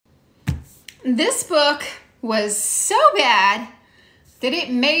This book was so bad that it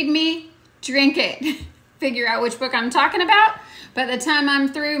made me drink it. Figure out which book I'm talking about by the time I'm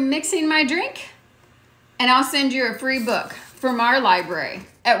through mixing my drink, and I'll send you a free book from our library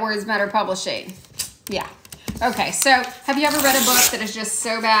at Words Matter Publishing. Yeah. Okay, so have you ever read a book that is just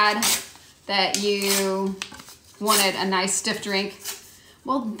so bad that you wanted a nice stiff drink?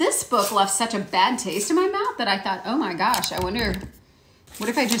 Well, this book left such a bad taste in my mouth that I thought, oh my gosh, I wonder, what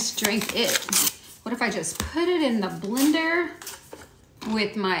if I just drank it? What if I just put it in the blender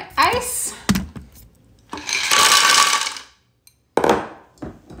with my ice,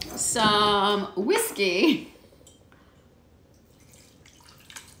 some whiskey.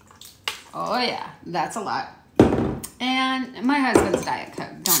 Oh yeah, that's a lot. And my husband's Diet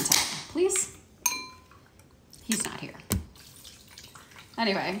Coke. Don't tell him, please. He's not here.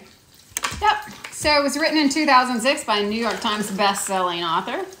 Anyway, yep. So it was written in 2006 by a New York Times best-selling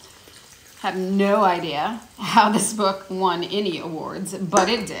author. Have no idea how this book won any awards, but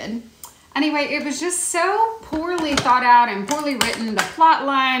it did. Anyway, it was just so poorly thought out and poorly written. The plot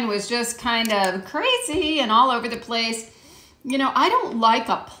line was just kind of crazy and all over the place. You know, I don't like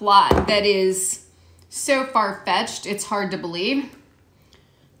a plot that is so far-fetched, it's hard to believe.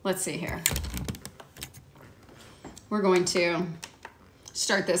 Let's see here. We're going to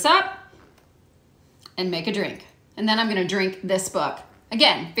start this up and make a drink. And then I'm going to drink this book.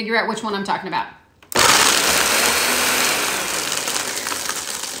 Again, figure out which one I'm talking about.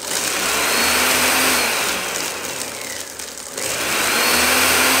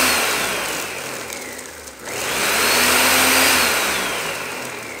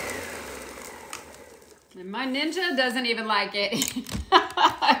 And my Ninja doesn't even like it.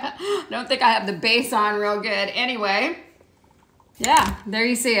 I don't think I have the bass on real good. Anyway, yeah, there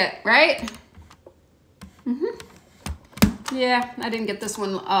you see it, right? Yeah, I didn't get this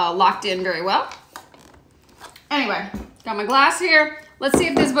one locked in very well. Anyway, got my glass here. Let's see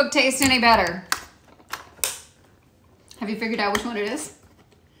if this book tastes any better. Have you figured out which one it is?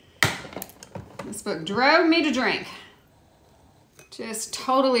 This book drove me to drink. Just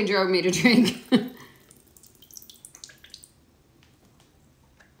totally drove me to drink.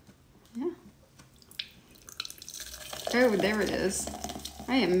 Yeah. Oh, there it is.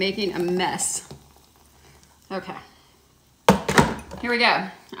 I am making a mess. Okay. Here we go.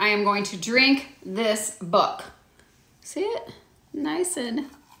 I am going to drink this book. See it? Nice and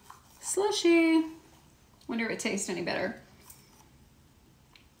slushy. Wonder if it tastes any better.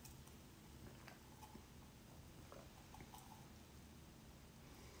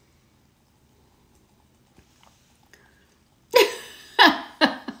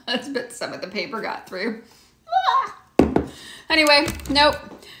 That's what some of the paper got through. Anyway, nope.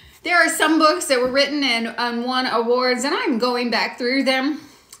 There are some books that were written and won awards, and I'm going back through them,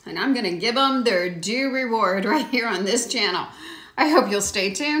 and I'm going to give them their due reward right here on this channel. I hope you'll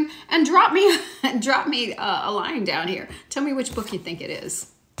stay tuned and drop me a line down here. Tell me which book you think it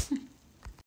is.